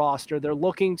young roster. They are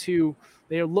looking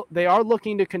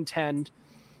to contend,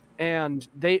 and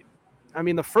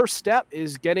the first step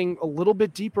is getting a little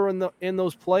bit deeper in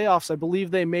those playoffs. I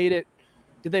believe they made it.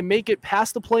 Did they make it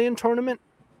past the play-in tournament?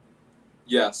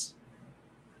 Yes.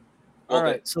 Well, all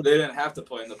right. So they didn't have to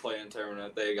play in the play-in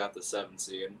tournament. They got the 7th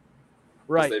seed.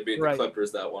 Right. They beat the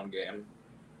Clippers that one game.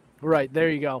 Right. There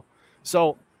you go.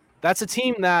 So that's a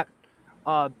team that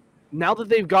now that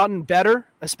they've gotten better,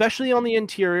 especially on the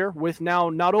interior with now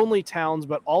not only Towns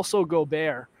but also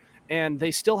Gobert, and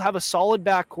they still have a solid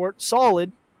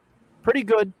backcourt, pretty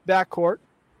good backcourt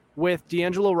with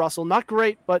D'Angelo Russell. Not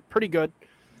great, but pretty good.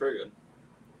 Pretty good.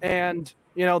 And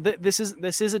this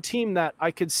is a team that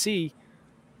I could see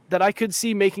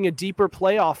making a deeper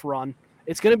playoff run.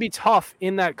 It's going to be tough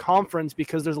in that conference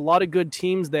because there's a lot of good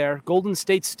teams there. Golden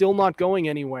State's still not going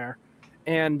anywhere,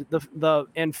 and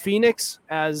and Phoenix,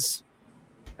 as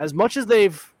much as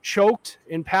they've choked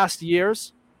in past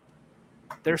years,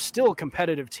 they're still a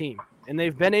competitive team, and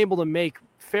they've been able to make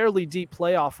fairly deep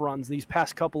playoff runs these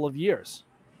past couple of years,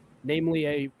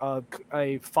 namely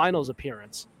a finals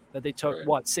appearance that they took,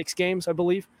 6 games, I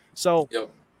believe. So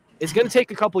It's going to take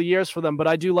a couple of years for them, but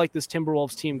I do like this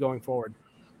Timberwolves team going forward.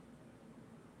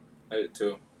 I do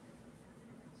too.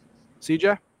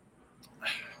 CJ?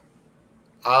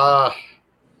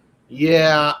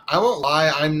 Yeah, I won't lie.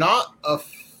 I'm not a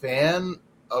fan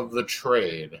of the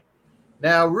trade.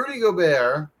 Now, Rudy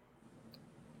Gobert,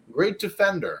 great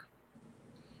defender.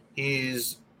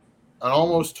 He's an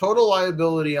almost total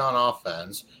liability on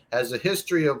offense, has a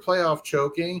history of playoff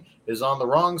choking, is on the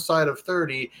wrong side of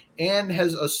 30, and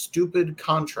has a stupid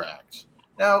contract.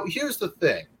 Now, here's the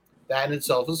thing. That in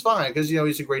itself is fine because,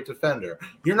 he's a great defender.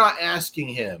 You're not asking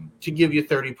him to give you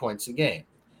 30 points a game.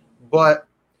 But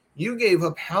you gave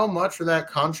up how much for that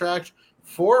contract?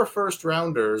 4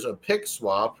 first-rounders, a pick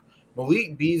swap,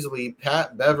 Malik Beasley,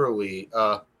 Pat Beverley,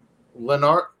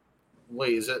 Leandro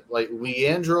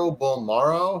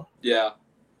Bolmaro? Yeah.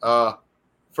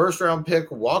 First-round pick,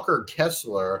 Walker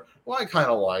Kessler, who I kind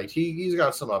of liked. He's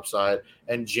got some upside.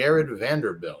 And Jared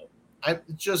Vanderbilt.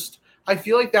 I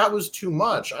feel like that was too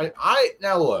much.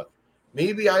 Now look,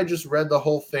 maybe I just read the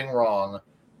whole thing wrong,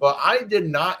 but I did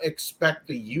not expect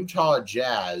the Utah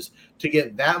Jazz to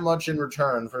get that much in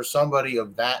return for somebody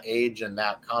of that age and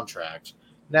that contract.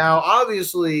 Now,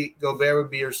 obviously, Gobert would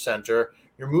be your center.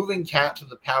 You're moving Cat to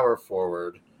the power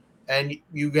forward, and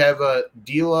you have a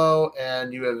D'Lo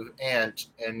and you have Ant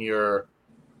and your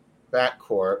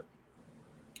backcourt.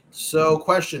 So,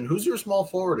 question: who's your small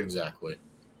forward exactly?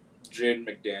 Jaden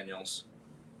McDaniels.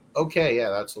 Okay, yeah,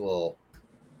 that's a little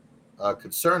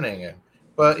concerning,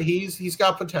 but he's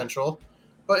got potential.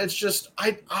 But it's just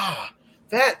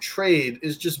that trade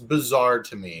is just bizarre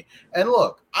to me. And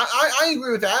look, I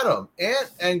agree with Adam.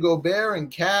 Ant and Gobert and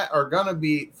Cat are gonna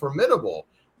be formidable,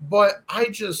 but I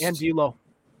just And D'Lo.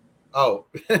 Oh,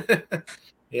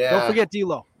 yeah. Don't forget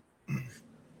D'Lo.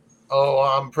 Oh,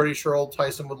 I'm pretty sure old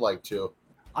Tyson would like to.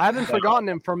 I haven't forgotten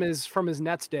him from his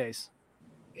Nets days.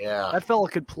 Yeah, That fella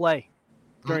could play.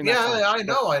 During that time.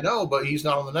 I know, but he's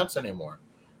not on the Nets anymore.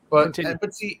 But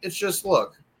see, it's just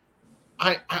look,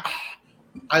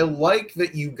 I like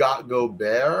that you got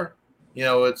Gobert. You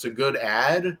know, it's a good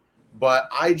ad, but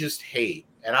I just hate.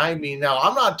 And I mean, now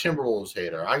I'm not a Timberwolves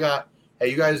hater. Hey,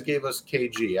 you guys gave us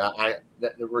KG.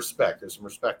 The respect. There's some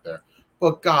respect there.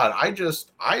 But God,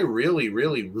 I really,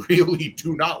 really, really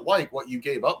do not like what you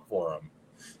gave up for him.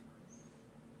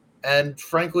 And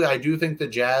frankly, I do think the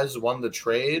Jazz won the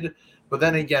trade. But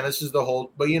then again, this is the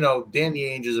whole. But Danny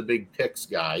Ainge is a big picks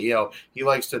guy. He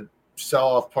likes to sell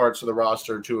off parts of the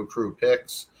roster to accrue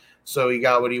picks. So he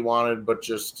got what he wanted. But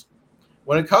just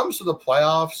when it comes to the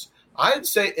playoffs, I'd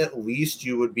say at least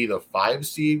you would be the 5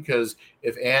 seed, because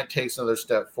if Ant takes another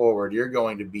step forward, you're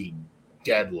going to be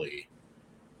deadly.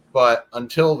 But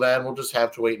until then, we'll just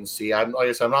have to wait and see. Like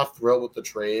I said, I'm not thrilled with the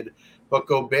trade, but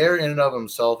Gobert in and of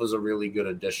himself is a really good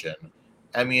addition.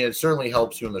 I mean, it certainly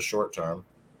helps you in the short term.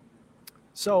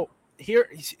 So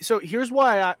here's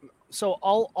why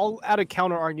I'll add a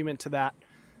counter argument to that.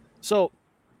 So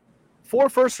 4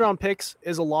 first-round picks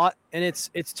is a lot, and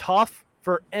it's tough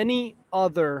for any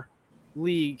other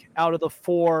league out of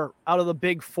the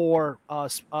big 4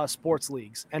 sports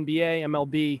leagues: NBA,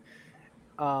 MLB,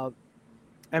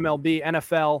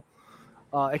 NFL,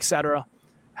 etc.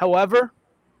 However,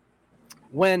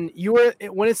 when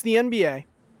it's the NBA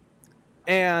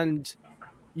and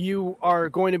you are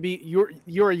going to be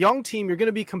you're a young team, you're going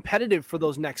to be competitive for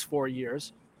those next 4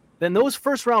 years, then those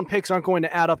first round picks aren't going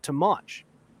to add up to much.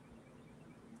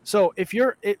 So if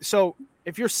you're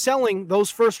selling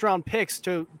those first round picks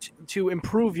to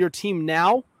improve your team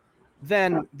now,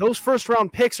 then those first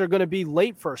round picks are going to be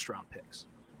late first round picks.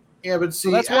 Yeah, but see,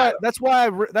 so that's why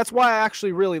I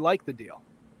actually really like the deal.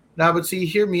 Now, but see,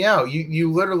 hear me out.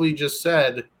 You literally just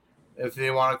said if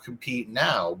they want to compete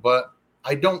now, but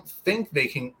I don't think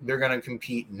they're going to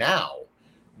compete now.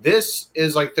 This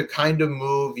is like the kind of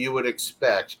move you would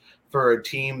expect for a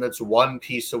team that's one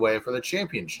piece away for the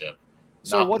championship.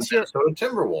 So what's your Minnesota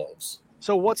Timberwolves?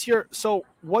 So what's your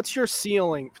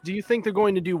ceiling? Do you think they're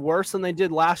going to do worse than they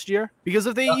did last year? Because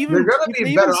if they're going to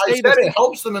be better. I said it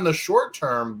helps them in the short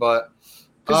term, but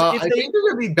I think they're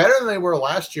going to be better than they were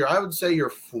last year. I would say your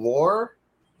floor.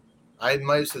 I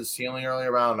might have said ceiling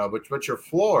earlier. I don't know, but your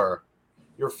floor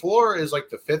is like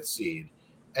the 5th seed,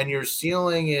 and your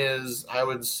ceiling is, I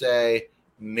would say,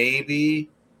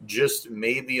 maybe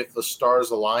if the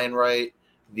stars align right,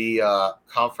 the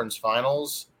conference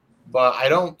finals. But I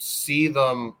don't see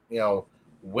them,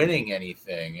 winning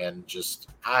anything. And just,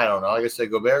 I don't know. Like I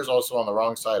said, Gobert's also on the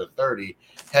wrong side of 30.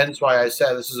 Hence why I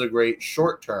said this is a great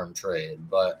short-term trade.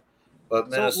 But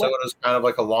Minnesota's kind of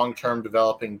like a long-term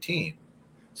developing team.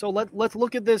 So let's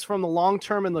look at this from the long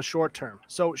term and the short term.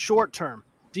 So short term,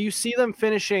 do you see them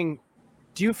finishing?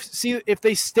 Do you see if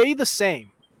they stay the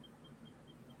same?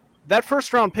 That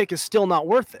first round pick is still not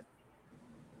worth it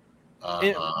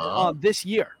this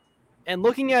year. And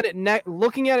looking at it in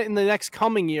the next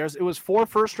coming years, it was 4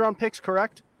 first round picks,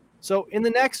 correct? So in the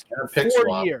next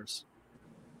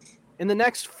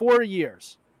 4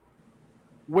 years,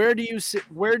 where do you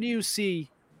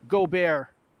see Gobert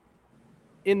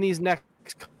in these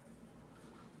next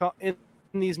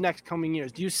coming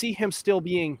years? Do you see him still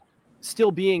being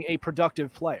a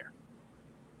productive player?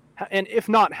 And if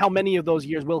not, how many of those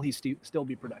years will he still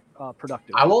be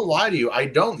productive? I won't lie to you. I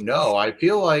don't know. I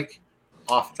feel like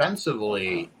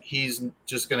offensively, he's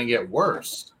just going to get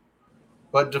worse.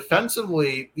 But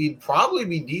defensively, he'd probably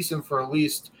be decent for at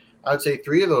least, I'd say,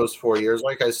 3 of those 4 years.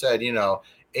 Like I said,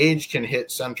 age can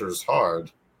hit centers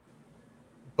hard.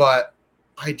 But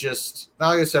like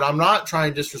I said, I'm not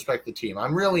trying to disrespect the team.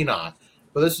 I'm really not.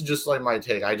 But this is just like my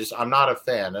take. I'm not a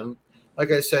fan. And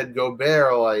like I said,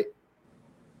 Gobert,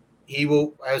 he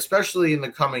will, especially in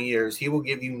the coming years, he will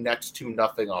give you next to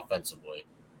nothing offensively.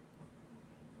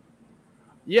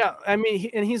 Yeah, I mean,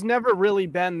 he's never really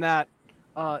been that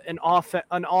an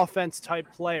offense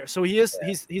type player. So he's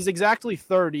exactly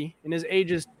 30, and his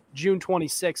age is June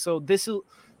 26th. So this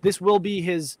will be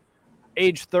his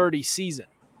age 30 season.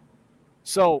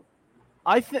 So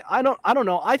I don't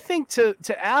know. I think to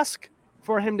ask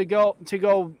for him to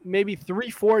go maybe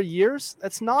 3-4 years,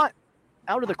 that's not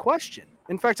out of the question.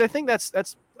 In fact, I think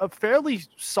that's a fairly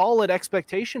solid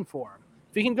expectation for him.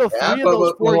 If he can go three of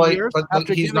those 4 years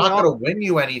after he's giving not up, going to win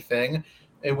you anything.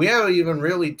 And we haven't even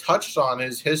really touched on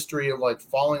his history of like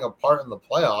falling apart in the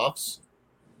playoffs.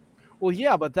 well,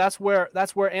 yeah, but that's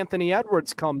where Anthony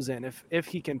Edwards comes in if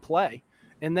he can play.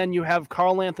 And then you have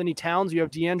Karl Anthony Towns, you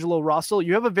have D'Angelo Russell,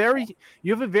 you have a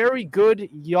very good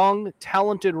young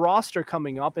talented roster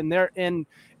coming up, and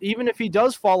even if he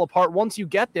does fall apart, once you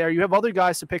get there, you have other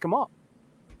guys to pick him up.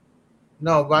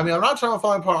 No, but I mean, I'm not trying to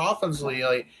fall apart offensively.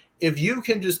 Like, if you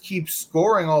can just keep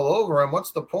scoring all over him,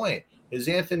 what's the point? Is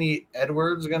Anthony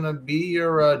Edwards going to be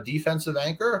your defensive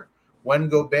anchor when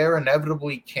Gobert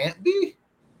inevitably can't be?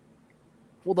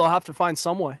 Well, they'll have to find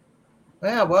some way.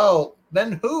 Yeah, well,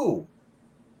 then who?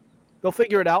 They'll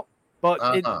figure it out. But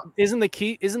isn't the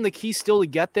key still to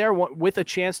get there with a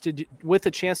chance to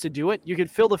do it? You could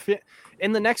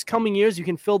in the next coming years. You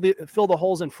can fill the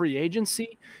holes in free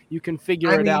agency. You can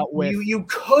figure it out with you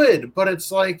could, but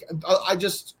it's like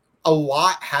a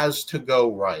lot has to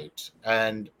go right,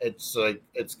 and it's like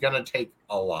it's gonna take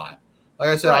a lot. Like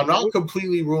I said, right. I'm not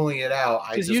completely ruling it out.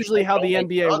 It's usually how the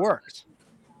NBA works.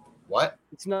 What?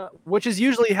 It's not, which is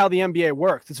usually how the NBA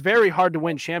works. It's very hard to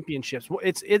win championships.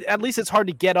 At least it's hard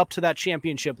to get up to that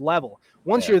championship level.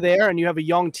 Once you're there and you have a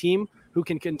young team who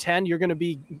can contend, you're going to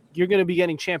be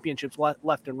getting championships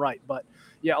left and right. But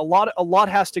yeah, a lot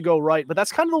has to go right. But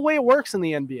that's kind of the way it works in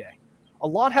the NBA. A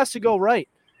lot has to go right,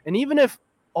 and even if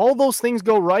all those things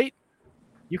go right,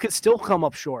 you could still come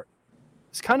up short.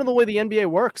 It's kind of the way the NBA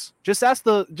works. Just ask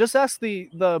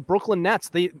the Brooklyn Nets.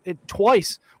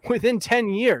 Twice within 10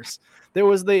 years. There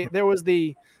was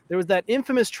that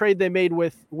infamous trade they made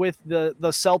with the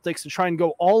Celtics to try and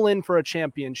go all in for a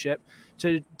championship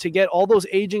to get all those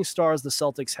aging stars the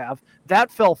Celtics have. That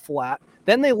fell flat.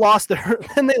 Then they lost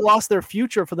their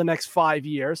future for the next 5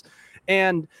 years.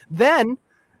 And then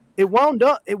it wound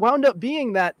up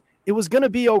being that it was going to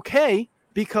be okay,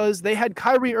 because they had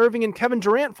Kyrie Irving and Kevin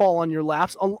Durant fall on your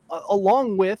laps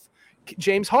along with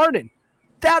James Harden.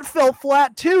 That fell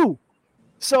flat too.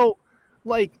 So,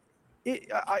 like,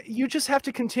 you just have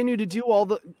to continue to do all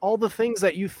the things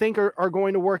that you think are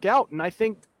going to work out. And I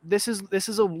think this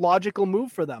is a logical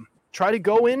move for them. Try to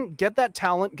go in, get that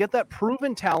talent, get that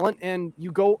proven talent, and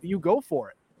you go for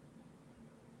it.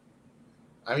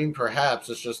 I mean, perhaps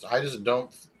I just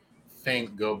don't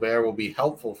think Gobert will be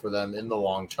helpful for them in the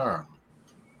long term.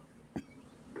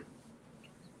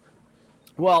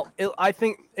 Well, I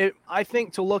think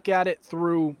to look at it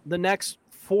through the next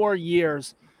 4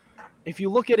 years, if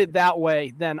you look at it that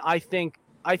way, then I think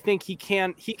he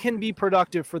can be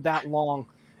productive for that long.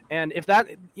 And if that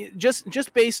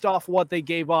just based off what they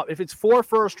gave up, if it's 4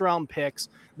 first-round picks,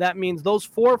 that means those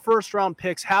 4 first-round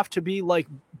picks have to be like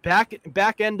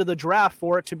back end of the draft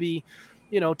for it to be,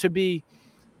 to be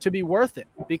worth it.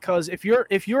 Because if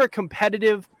you're a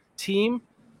competitive team,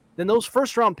 then those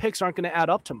first-round picks aren't going to add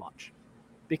up to much,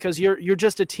 because you're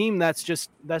just a team that's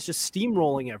just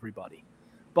steamrolling everybody.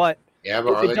 But yeah,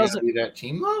 but are they going to be that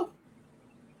team though?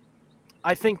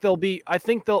 I think their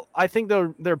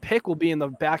pick will be in the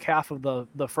back half of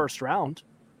the first round.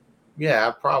 Yeah,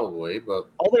 probably. But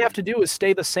all they have to do is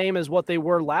stay the same as what they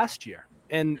were last year,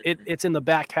 and it's in the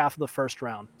back half of the first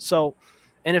round. So,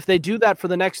 and if they do that for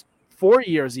the next 4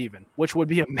 years, even, which would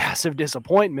be a massive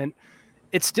disappointment,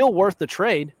 it's still worth the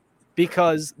trade,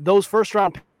 because those first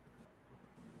round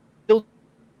still.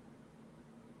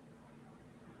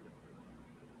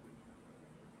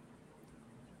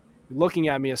 Looking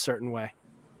at me a certain way.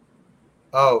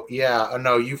 Oh yeah,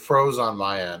 no, you froze on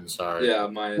my end. Sorry. Yeah,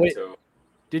 my end too.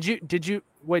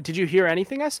 Did you hear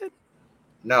anything I said?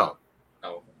 No.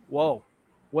 No. Whoa,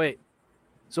 wait.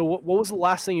 So what was the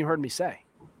last thing you heard me say?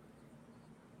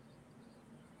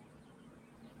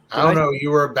 I don't know.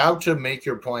 You were about to make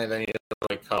your point, and then you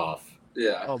cut off.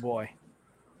 Yeah. Oh boy.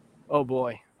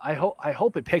 I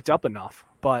hope it picked up enough,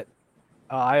 but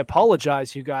I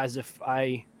apologize, you guys, if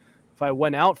I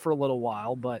went out for a little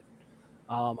while, but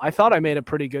I thought I made a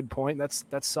pretty good point.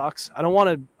 That sucks. I don't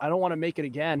want to make it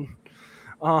again.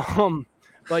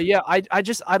 But yeah,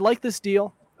 I like this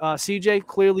deal. CJ,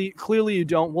 clearly you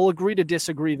don't. We'll agree to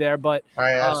disagree there, but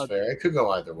that's fair. It could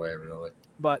go either way, really.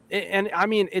 But I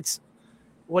mean, it's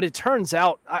what it turns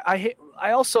out. I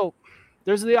also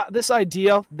there's this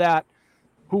idea that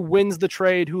who wins the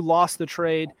trade, who lost the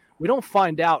trade, we don't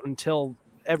find out until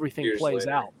everything plays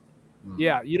out.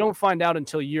 Yeah, you don't find out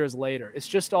until years later.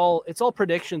 It's all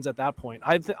predictions at that point.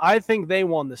 I think they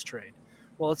won this trade.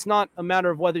 Well, it's not a matter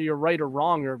of whether you're right or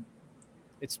wrong, or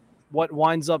it's what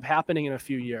winds up happening in a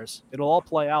few years. It'll all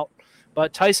play out.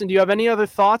 But Tyson, do you have any other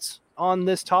thoughts on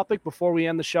this topic before we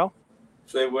end the show?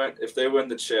 If they win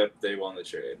the chip, they won the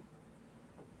trade.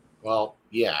 Well,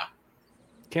 yeah.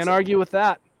 Can't argue with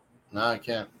that. No, I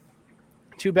can't.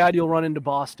 Too bad you'll run into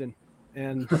Boston,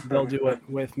 and they'll do it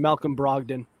with Malcolm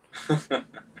Brogdon.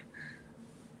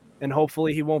 And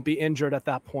hopefully he won't be injured at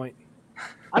that point.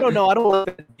 I don't know. I don't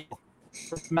like that deal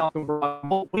with Malcolm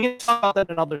Brogdon. We can talk about that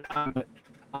another time, but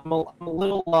I'm a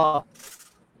little on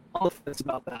the fence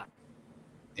about that.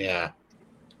 Yeah.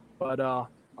 But all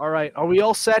right, are we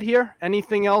all set here?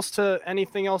 Anything else to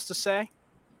say?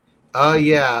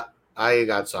 Yeah, I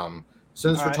got some.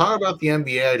 Since All we're right. talking about the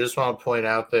NBA, I just want to point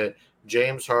out that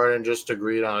James Harden just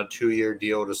agreed on a 2-year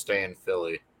deal to stay in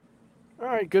Philly. All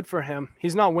right, good for him.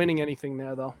 He's not winning anything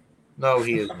there, though. No,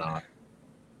 he is not.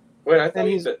 Wait, I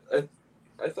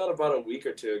thought about a week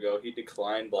or two ago he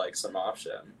declined like some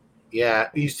option. Yeah,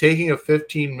 he's taking a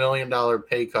 $15 million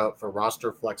pay cut for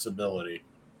roster flexibility.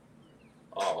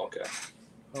 Oh, okay.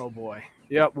 Oh boy.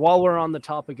 Yeah. While we're on the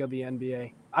topic of the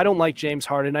NBA, I don't like James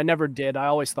Harden. I never did. I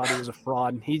always thought he was a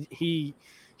fraud. He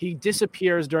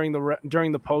disappears during the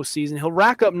postseason. He'll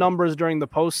rack up numbers during the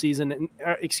postseason,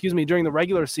 during the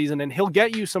regular season, and he'll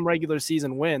get you some regular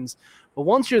season wins. But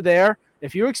once you're there,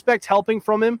 if you expect helping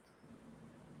from him,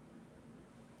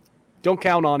 don't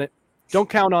count on it. Don't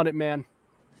count on it, man.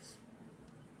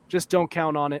 Just don't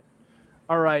count on it.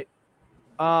 All right.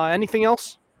 Anything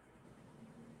else?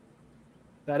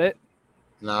 That it?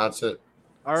 No, that's it.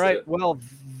 All right. Well,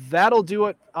 that'll do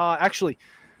it. Actually,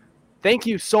 thank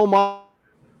you so much.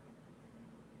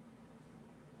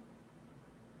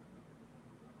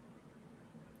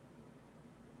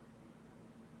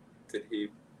 Did he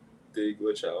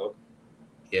glitch out?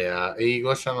 Yeah, he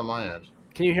glitched on my end.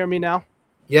 Can you hear me now?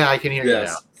 Yeah, I can hear you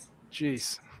now.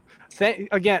 Yes. Jeez.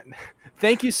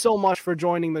 Thank you so much for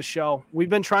joining the show. We've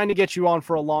been trying to get you on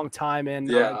for a long time, and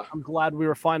I'm glad we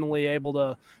were finally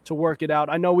able to work it out.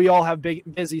 I know we all have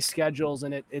busy schedules,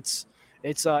 and it's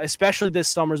especially this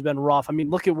summer's been rough. I mean,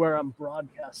 look at where I'm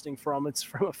broadcasting from. It's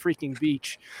from a freaking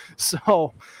beach.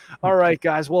 So, all right,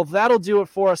 guys. Well, that'll do it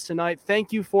for us tonight.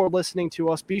 Thank you for listening to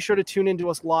us. Be sure to tune into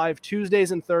us live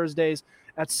Tuesdays and Thursdays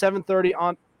at 7:30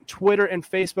 on Twitter and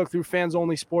Facebook through Fans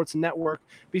Only Sports Network.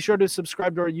 Be sure to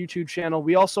subscribe to our YouTube channel.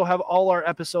 We also have all our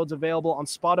episodes available on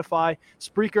Spotify,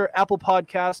 Spreaker, Apple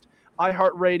Podcast,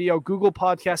 iHeartRadio, Google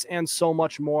Podcasts, and so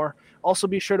much more. Also,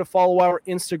 be sure to follow our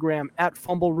Instagram at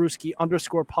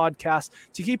Fumblerooski_podcast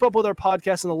to keep up with our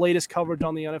podcast and the latest coverage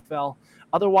on the NFL.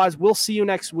 Otherwise, we'll see you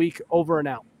next week. Over and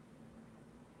out.